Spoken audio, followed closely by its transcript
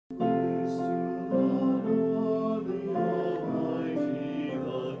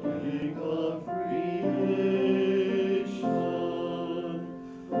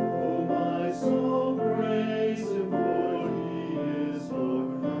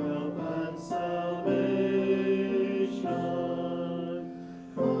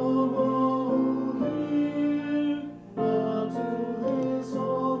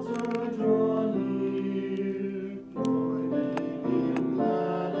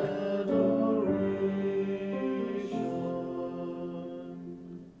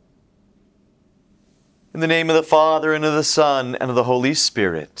In the name of the Father, and of the Son, and of the Holy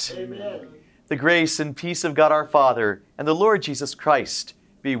Spirit. Amen. The grace and peace of God our Father, and the Lord Jesus Christ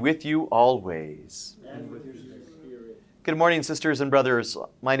be with you always. And with your spirit. Good morning, sisters and brothers.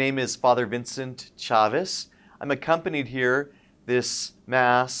 My name is Father Vincent Chavez. I'm accompanied here this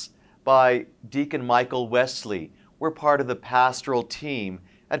Mass by Deacon Michael Wesley. We're part of the pastoral team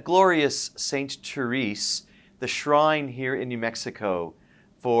at glorious St. Therese, the shrine here in New Mexico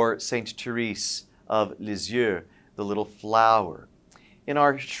for St. Therese of Lisieux, the little flower. In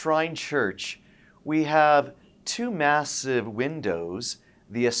our shrine church, we have two massive windows,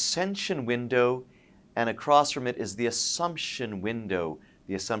 the Ascension window, and across from it is the Assumption window,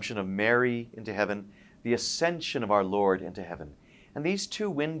 the Assumption of Mary into heaven, the Ascension of our Lord into heaven. And these two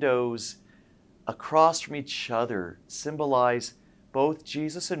windows across from each other symbolize both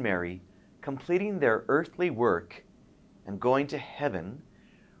Jesus and Mary completing their earthly work and going to heaven,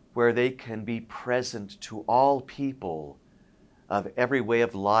 where they can be present to all people of every way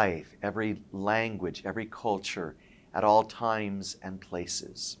of life, every language, every culture, at all times and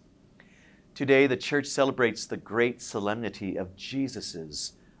places. Today, the Church celebrates the great solemnity of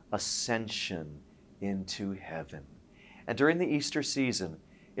Jesus' ascension into heaven. And during the Easter season,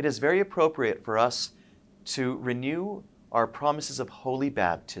 it is very appropriate for us to renew our promises of holy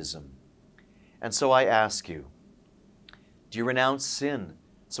baptism. And so I ask you, do you renounce sin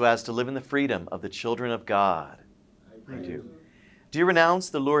so as to live in the freedom of the children of God? I do. Do you renounce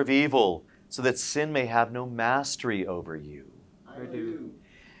the lure of evil so that sin may have no mastery over you? I do.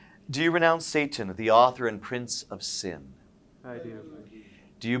 Do you renounce Satan, the author and prince of sin? I do.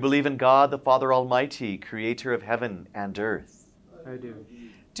 Do you believe in God, the Father Almighty, creator of heaven and earth? I do.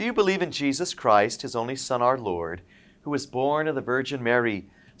 Do you believe in Jesus Christ, his only Son, our Lord, who was born of the Virgin Mary,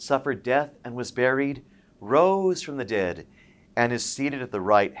 suffered death and was buried, rose from the dead, and is seated at the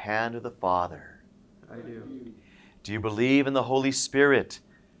right hand of the Father? I do. Do you believe in the Holy Spirit,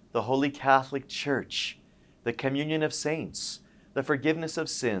 the Holy Catholic Church, the communion of saints, the forgiveness of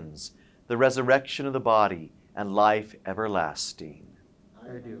sins, the resurrection of the body, and life everlasting?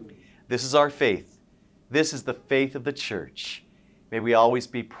 I do. This is our faith. This is the faith of the Church. May we always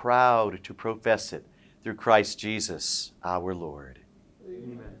be proud to profess it through Christ Jesus, our Lord.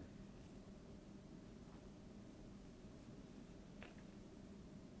 Amen.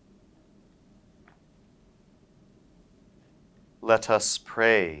 Let us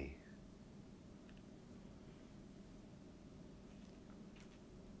pray.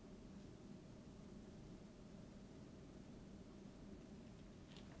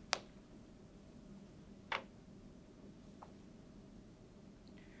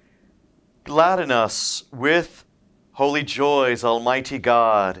 Gladden us with holy joys, Almighty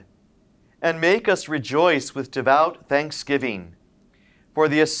God, and make us rejoice with devout thanksgiving. For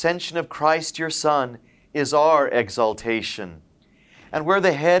the ascension of Christ your Son is our exaltation. And where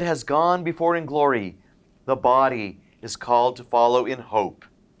the head has gone before in glory, the body is called to follow in hope.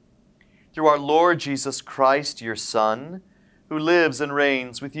 Through our Lord Jesus Christ, your Son, who lives and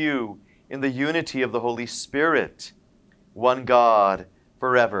reigns with you in the unity of the Holy Spirit, one God,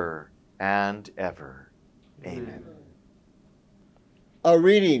 forever and ever. Amen. A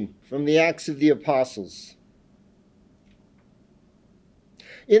reading from the Acts of the Apostles.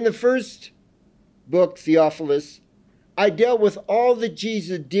 In the first book, Theophilus, I dealt with all that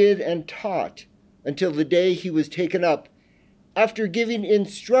Jesus did and taught until the day he was taken up, after giving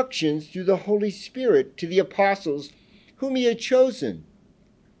instructions through the Holy Spirit to the apostles whom he had chosen.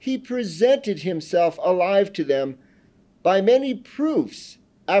 He presented himself alive to them by many proofs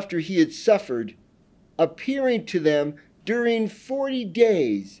after he had suffered, appearing to them during 40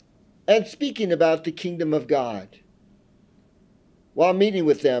 days and speaking about the kingdom of God. While meeting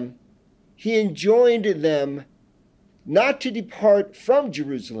with them, he enjoined them not to depart from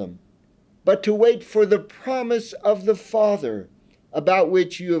Jerusalem, but to wait for the promise of the Father, about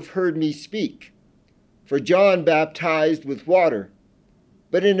which you have heard me speak. For John baptized with water,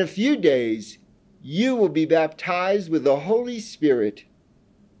 but in a few days you will be baptized with the Holy Spirit.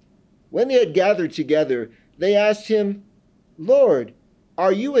 When they had gathered together, they asked him, Lord,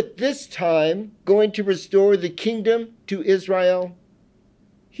 are you at this time going to restore the kingdom to Israel?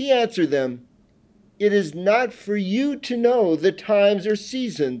 He answered them, It is not for you to know the times or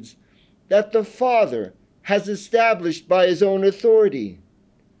seasons that the Father has established by his own authority.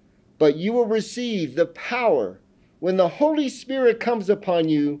 But you will receive the power when the Holy Spirit comes upon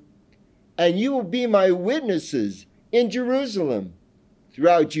you, and you will be my witnesses in Jerusalem,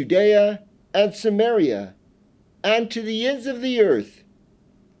 throughout Judea and Samaria, and to the ends of the earth.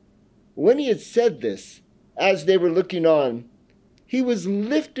 When he had said this, as they were looking on, he was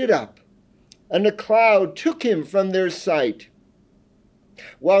lifted up, and a cloud took him from their sight.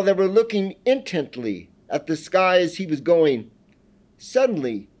 While they were looking intently at the sky as he was going,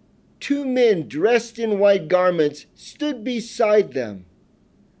 suddenly 2 men dressed in white garments stood beside them.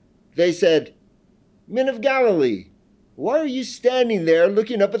 They said, "Men of Galilee, why are you standing there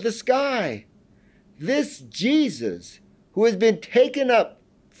looking up at the sky? This Jesus, who has been taken up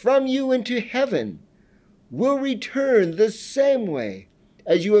from you into heaven, will return the same way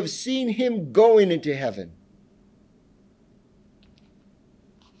as you have seen him going into heaven."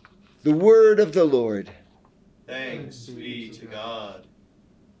 The word of the Lord. Thanks be to God.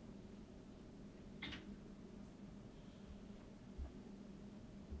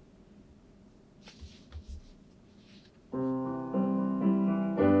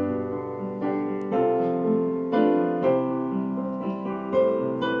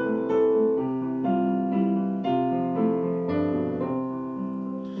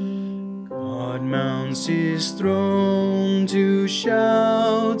 God mounts his throne to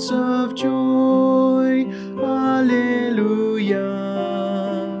shouts of joy. Alleluia,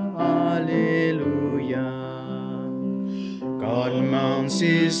 alleluia. God mounts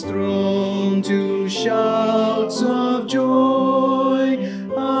his throne to shouts of joy.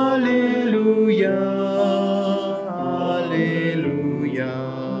 Alleluia, alleluia.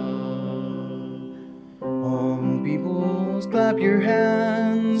 All peoples, clap your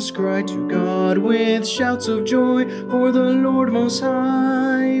hands, cry to God with shouts of joy. For the Lord Most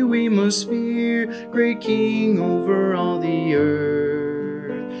High we must fear, great King over all the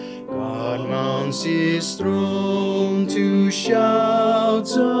earth. God mounts his throne to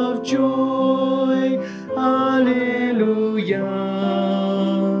shouts of joy. Alleluia,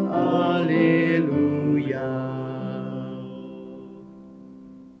 alleluia.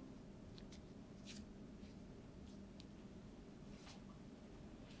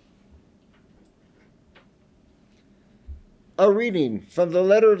 A reading from the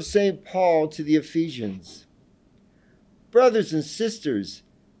letter of St. Paul to the Ephesians. Brothers and sisters,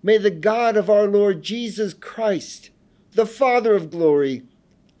 may the God of our Lord Jesus Christ, the Father of glory,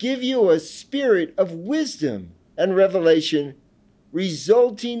 give you a spirit of wisdom and revelation,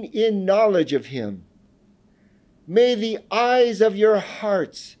 resulting in knowledge of him. May the eyes of your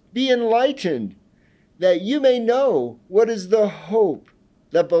hearts be enlightened, that you may know what is the hope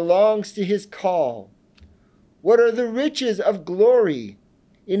that belongs to his call. What are the riches of glory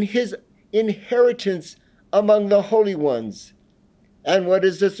in his inheritance among the holy ones? And what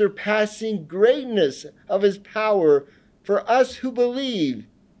is the surpassing greatness of his power for us who believe,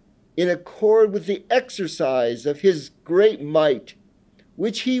 in accord with the exercise of his great might,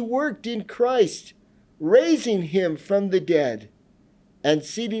 which he worked in Christ, raising him from the dead and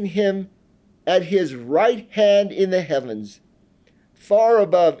seating him at his right hand in the heavens, far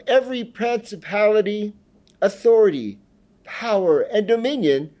above every principality, authority, power, and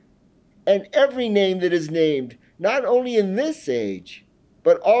dominion, and every name that is named, not only in this age,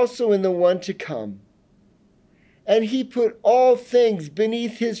 but also in the one to come. And he put all things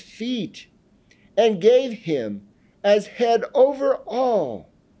beneath his feet, and gave him as head over all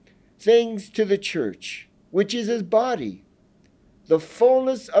things to the church, which is his body, the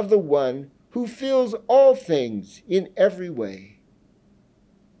fullness of the one who fills all things in every way.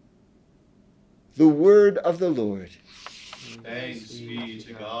 The word of the Lord. Thanks be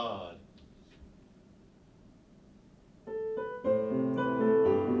to God.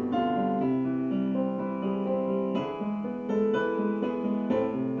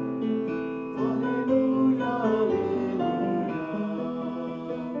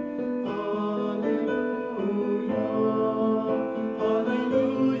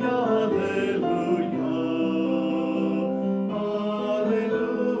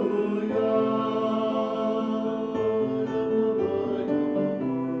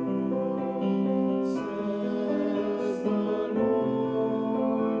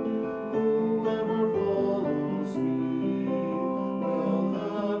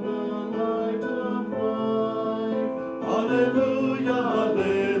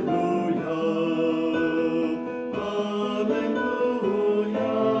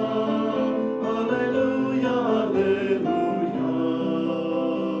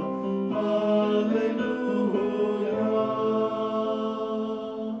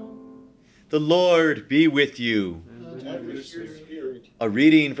 The Lord be with you. And with your spirit. A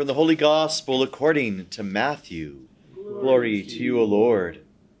reading from the Holy Gospel according to Matthew. Glory to you, O Lord.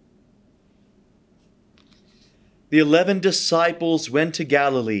 The 11 disciples went to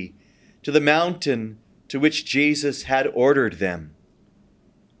Galilee, to the mountain to which Jesus had ordered them.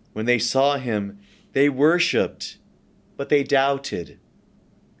 When they saw him, they worshipped, but they doubted.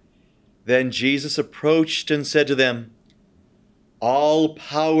 Then Jesus approached and said to them, "All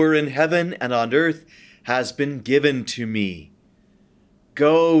power in heaven and on earth has been given to me.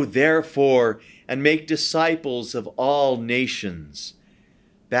 Go, therefore, and make disciples of all nations,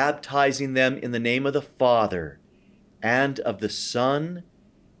 baptizing them in the name of the Father, and of the Son,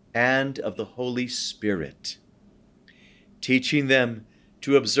 and of the Holy Spirit, teaching them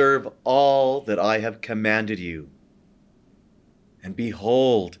to observe all that I have commanded you. And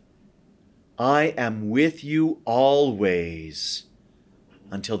behold, I am with you always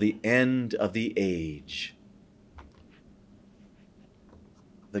until the end of the age."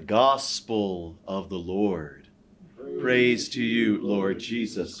 The Gospel of the Lord. Praise to you, Lord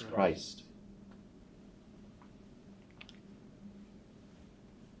Jesus Christ.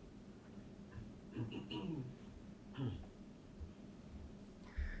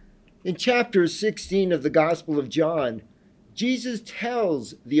 In chapter 16 of the Gospel of John, Jesus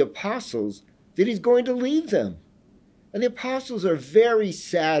tells the apostles that he's going to leave them. And the apostles are very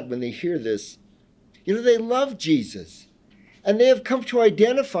sad when they hear this. You know, they love Jesus, and they have come to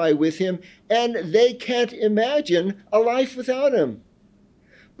identify with him, and they can't imagine a life without him.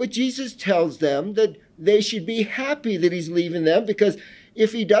 But Jesus tells them that they should be happy that he's leaving them, because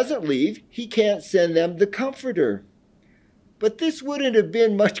if he doesn't leave, he can't send them the Comforter. But this wouldn't have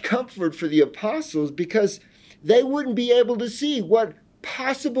been much comfort for the apostles, because they wouldn't be able to see what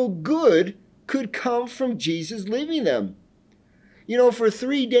possible good could come from Jesus leaving them. You know, for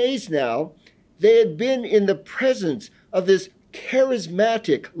 3 days now, they had been in the presence of this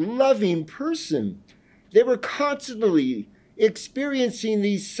charismatic, loving person. They were constantly experiencing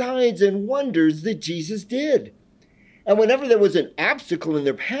these signs and wonders that Jesus did. And whenever there was an obstacle in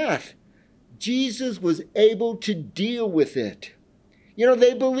their path, Jesus was able to deal with it. You know,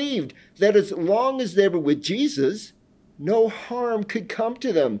 they believed that as long as they were with Jesus, no harm could come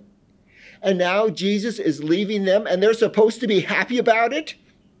to them. And now Jesus is leaving them, and they're supposed to be happy about it?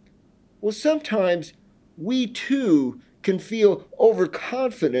 Well, sometimes we too can feel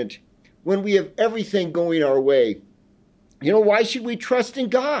overconfident when we have everything going our way. You know, why should we trust in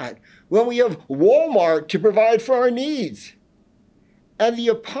God when we have Walmart to provide for our needs? And the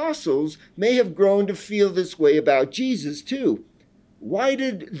apostles may have grown to feel this way about Jesus too. Why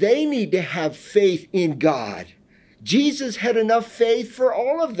did they need to have faith in God? Jesus had enough faith for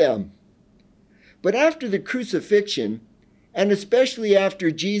all of them. But after the crucifixion, and especially after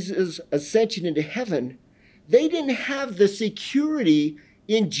Jesus' ascension into heaven, they didn't have the security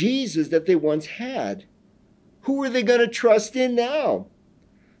in Jesus that they once had. Who were they going to trust in now?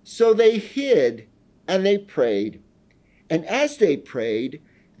 So they hid and they prayed. And as they prayed,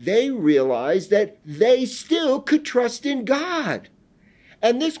 they realized that they still could trust in God.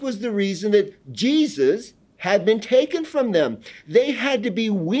 And this was the reason that Jesus had been taken from them. They had to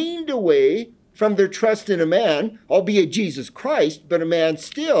be weaned away from their trust in a man, albeit Jesus Christ, but a man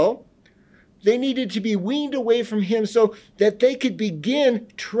still. They needed to be weaned away from him so that they could begin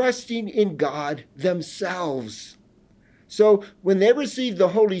trusting in God themselves. So when they received the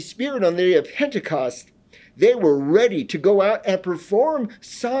Holy Spirit on the day of Pentecost, they were ready to go out and perform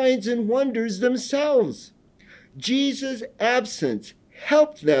signs and wonders themselves. Jesus' absence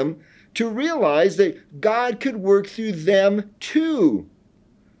helped them to realize that God could work through them too.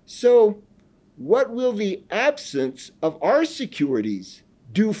 So, what will the absence of our securities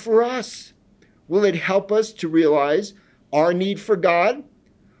do for us? Will it help us to realize our need for God?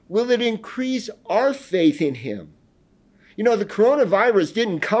 Will it increase our faith in him? You know, the coronavirus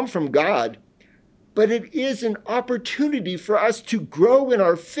didn't come from God, but it is an opportunity for us to grow in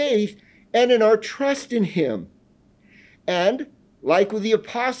our faith and in our trust in him. And, like with the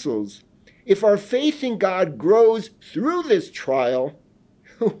apostles, if our faith in God grows through this trial,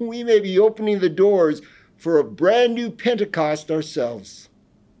 we may be opening the doors for a brand new Pentecost ourselves.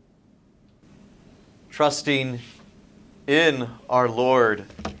 Trusting in our Lord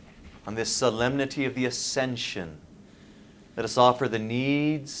on this solemnity of the Ascension, let us offer the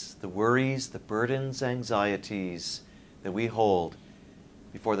needs, the worries, the burdens, anxieties that we hold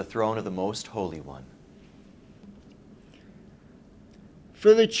before the throne of the Most Holy One.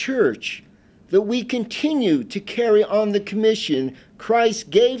 For the church, that we continue to carry on the commission Christ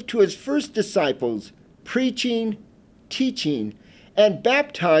gave to his first disciples, preaching, teaching, and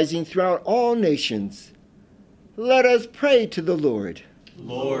baptizing throughout all nations. Let us pray to the Lord.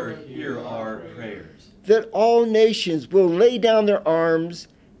 Lord, hear our prayers. That all nations will lay down their arms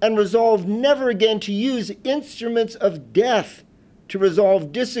and resolve never again to use instruments of death to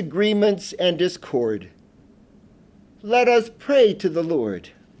resolve disagreements and discord. Let us pray to the Lord.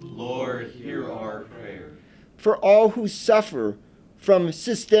 Lord, hear our prayer. For all who suffer from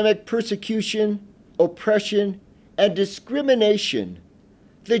systemic persecution, oppression, and discrimination,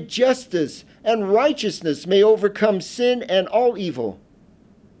 that justice and righteousness may overcome sin and all evil.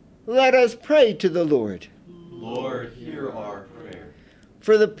 Let us pray to the Lord. Lord, hear our prayer.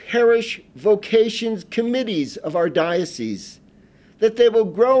 For the parish vocations committees of our diocese, that they will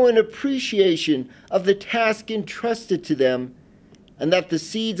grow in appreciation of the task entrusted to them, and that the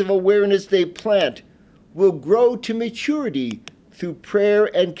seeds of awareness they plant will grow to maturity through prayer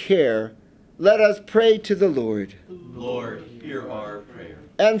and care. Let us pray to the Lord. Lord, hear our prayer.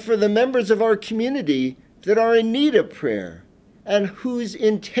 And for the members of our community that are in need of prayer and whose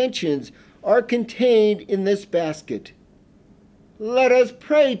intentions are contained in this basket, let us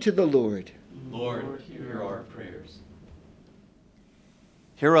pray to the Lord. Lord, hear our prayers.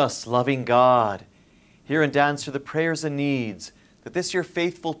 Hear us, loving God. Hear and answer the prayers and needs that this your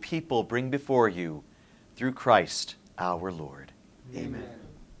faithful people bring before you through Christ our Lord. Amen.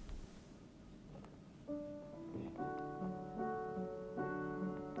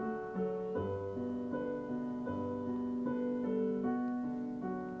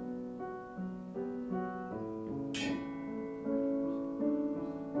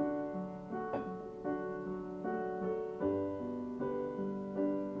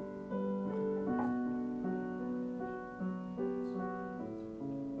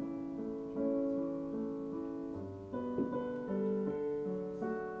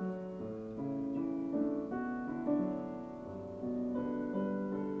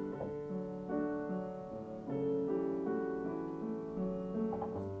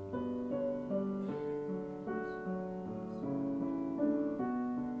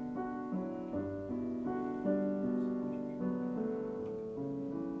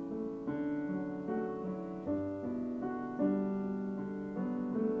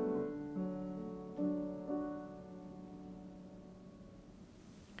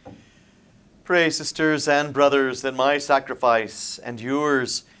 Pray, sisters and brothers, that my sacrifice and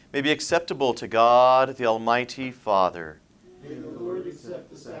yours may be acceptable to God, the Almighty Father. May the Lord accept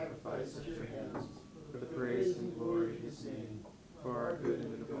the sacrifice at your hands for the praise and glory of his name, for our good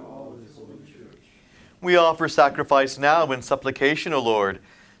and of all his holy church. We offer sacrifice now in supplication, O Lord,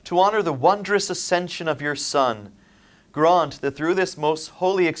 to honor the wondrous ascension of your Son. Grant that through this most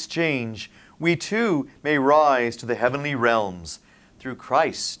holy exchange we too may rise to the heavenly realms, through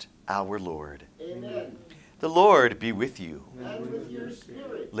Christ our Lord. Amen. The Lord be with you. And with your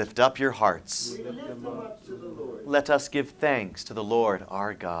spirit, Lift up your hearts. we lift them up to the Lord. Let us give thanks to the Lord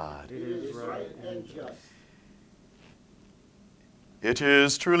our God. It is right and just. It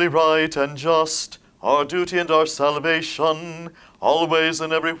is truly right and just, our duty and our salvation, always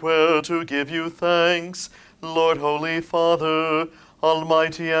and everywhere to give you thanks, Lord, Holy Father,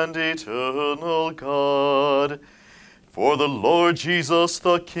 Almighty and eternal God. For the Lord Jesus,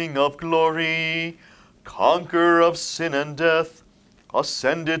 the King of glory, conqueror of sin and death,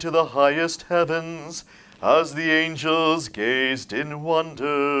 ascended to the highest heavens as the angels gazed in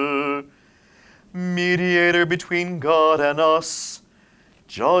wonder. Mediator between God and us,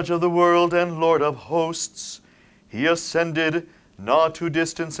 Judge of the world and Lord of hosts, he ascended not to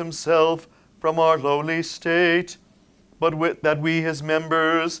distance himself from our lowly state, but that we his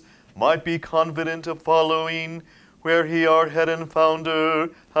members might be confident of following where he, our head and founder,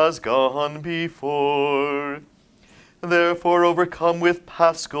 has gone before. Therefore, overcome with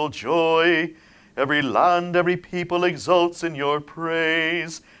paschal joy, every land, every people exults in your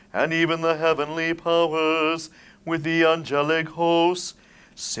praise, and even the heavenly powers, with the angelic hosts,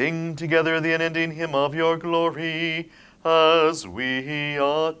 sing together the unending hymn of your glory, as we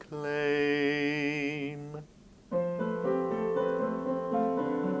acclaim.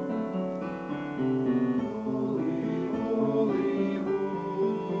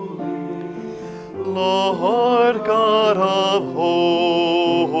 Lord God of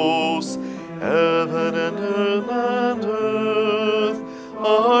hosts, heaven and earth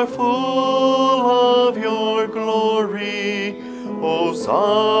are full of your glory.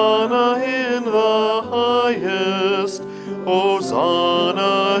 Hosanna in the highest,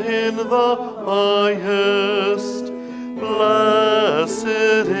 Hosanna in the highest. Blessed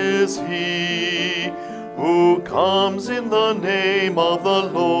is he who comes in the name of the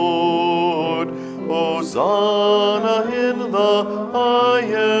Lord. Hosanna in the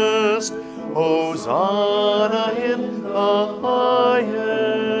highest, Hosanna in the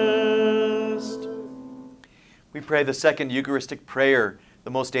highest. We pray the second Eucharistic prayer,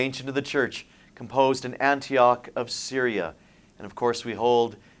 the most ancient of the Church, composed in Antioch of Syria. And of course we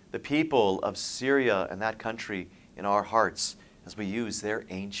hold the people of Syria and that country in our hearts as we use their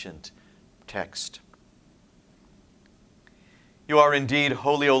ancient text. You are indeed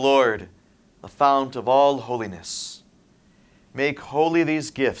holy, O Lord, the fount of all holiness. Make holy these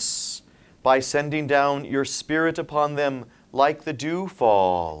gifts by sending down your Spirit upon them like the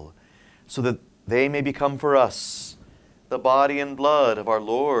dewfall, so that they may become for us the body and blood of our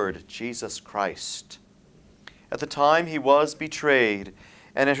Lord Jesus Christ. At the time he was betrayed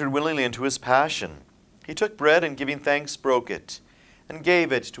and entered willingly into his passion, he took bread and giving thanks broke it and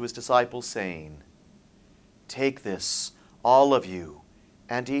gave it to his disciples, saying, Take this, all of you,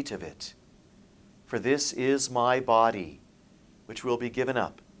 and eat of it, for this is my body, which will be given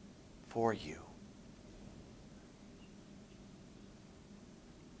up for you.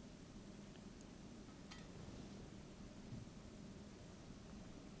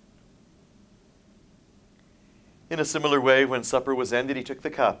 In a similar way, when supper was ended, he took the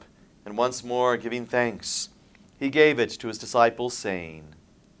cup, and once more giving thanks, he gave it to his disciples, saying,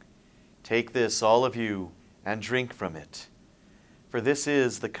 Take this, all of you, and drink from it, for this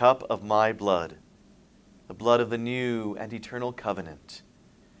is the cup of my blood, the blood of the new and eternal covenant,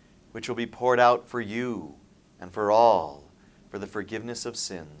 which will be poured out for you and for all for the forgiveness of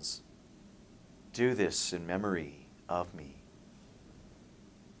sins. Do this in memory of me.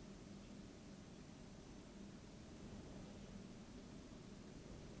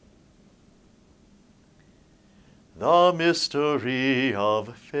 The mystery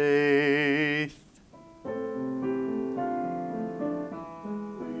of faith.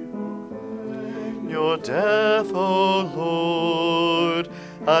 Your death, O Lord,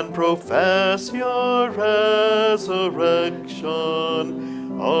 and profess your resurrection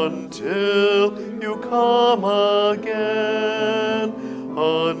until you come again,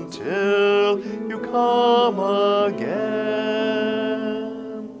 until you come again.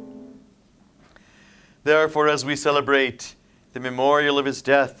 Therefore, as we celebrate the memorial of his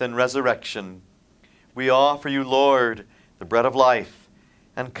death and resurrection, we offer you, Lord, the bread of life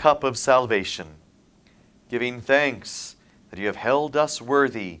and cup of salvation, giving thanks that you have held us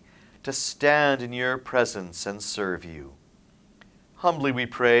worthy to stand in your presence and serve you. Humbly we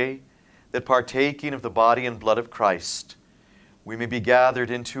pray that, partaking of the body and blood of Christ, we may be gathered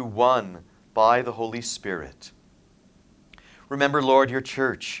into one by the Holy Spirit. Remember, Lord, your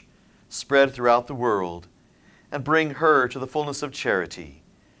church spread throughout the world, and bring her to the fullness of charity,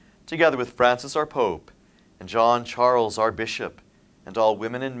 together with Francis our Pope, and John Charles our Bishop, and all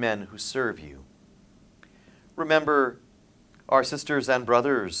women and men who serve you. Remember our sisters and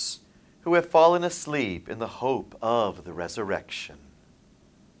brothers who have fallen asleep in the hope of the resurrection.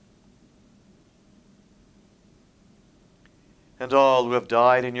 And all who have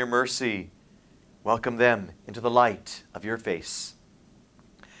died in your mercy, welcome them into the light of your face.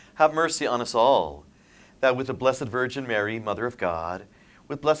 Have mercy on us all, that with the Blessed Virgin Mary, Mother of God,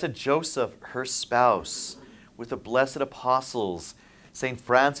 with blessed Joseph, her spouse, with the blessed apostles, St.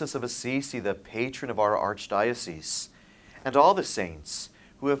 Francis of Assisi, the patron of our archdiocese, and all the saints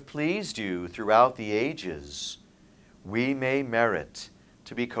who have pleased you throughout the ages, we may merit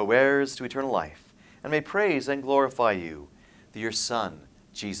to be co-heirs to eternal life, and may praise and glorify you through your Son,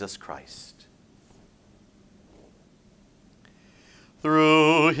 Jesus Christ.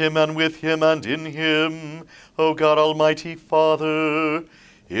 Through him and with him and in him, O God, Almighty Father,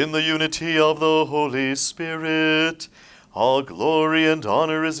 in the unity of the Holy Spirit, all glory and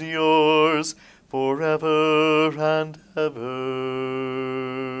honor is yours forever and ever.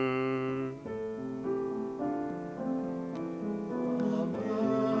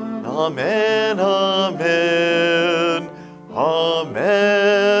 Amen, amen,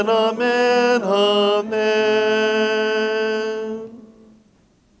 amen, amen, amen.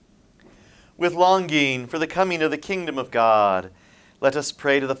 With longing for the coming of the kingdom of God, let us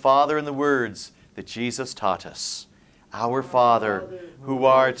pray to the Father in the words that Jesus taught us. Our Father, who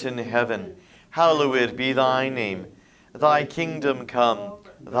art in heaven, hallowed be thy name. Thy kingdom come,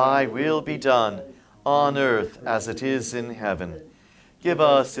 thy will be done, on earth as it is in heaven. Give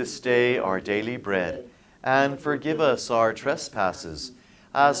us this day our daily bread, and forgive us our trespasses,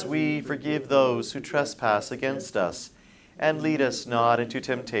 as we forgive those who trespass against us. And lead us not into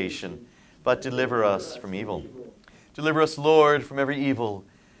temptation, but deliver us from evil. Deliver us, Lord, from every evil.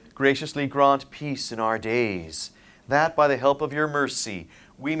 Graciously grant peace in our days, that by the help of your mercy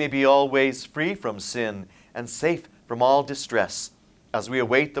we may be always free from sin and safe from all distress, as we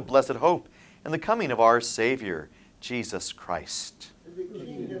await the blessed hope and the coming of our Savior, Jesus Christ. The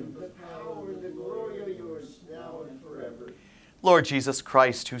kingdom, the power, and the glory are yours, now and forever. Lord Jesus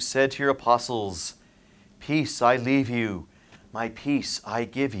Christ, who said to your apostles, Peace I leave you, my peace I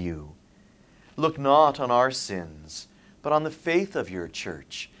give you. Look not on our sins, but on the faith of your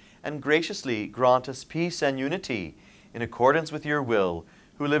church, and graciously grant us peace and unity in accordance with your will,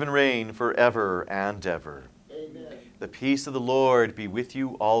 who live and reign forever and ever. Amen. The peace of the Lord be with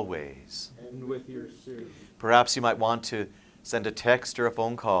you always. And with your spirit. Perhaps you might want to send a text or a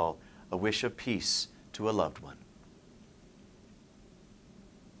phone call, a wish of peace to a loved one.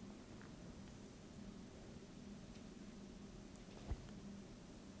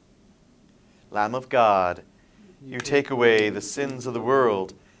 Lamb of God, you take away the sins of the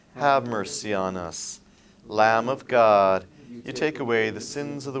world, have mercy on us. Lamb of God, you take away the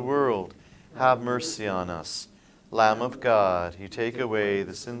sins of the world, have mercy on us. Lamb of God, you take away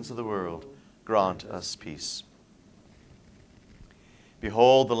the sins of the world, grant us peace.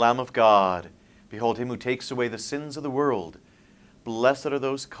 Behold the Lamb of God, behold him who takes away the sins of the world. Blessed are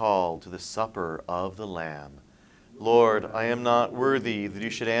those called to the supper of the Lamb. Lord, I am not worthy that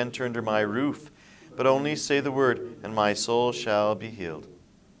you should enter under my roof, but only say the word, and my soul shall be healed.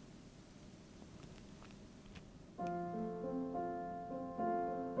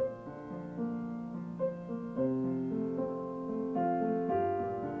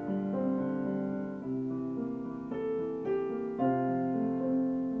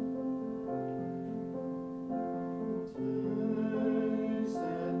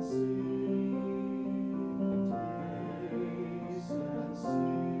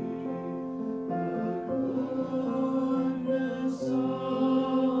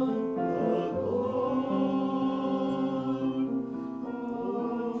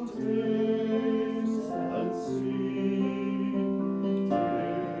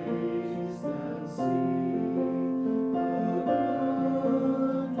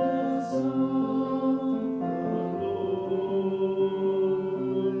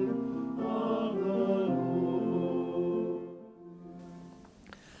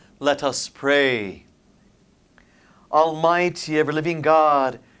 Let us pray. Almighty, ever-living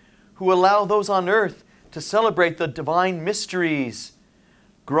God, who allow those on earth to celebrate the divine mysteries,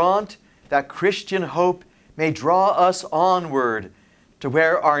 grant that Christian hope may draw us onward to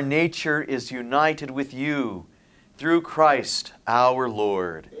where our nature is united with you, through Christ our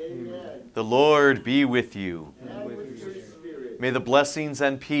Lord. Amen. The Lord be with you. And with your spirit. May the blessings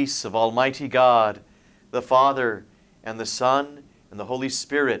and peace of Almighty God, the Father, and the Son, and the Holy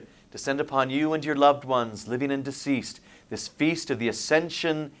Spirit descend upon you and your loved ones, living and deceased, this feast of the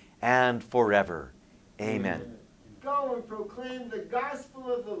Ascension and forever. Amen. Go and proclaim the gospel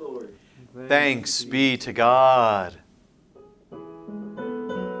of the Lord. Thanks be to God.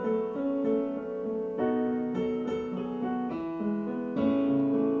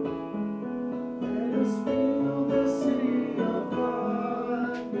 Let us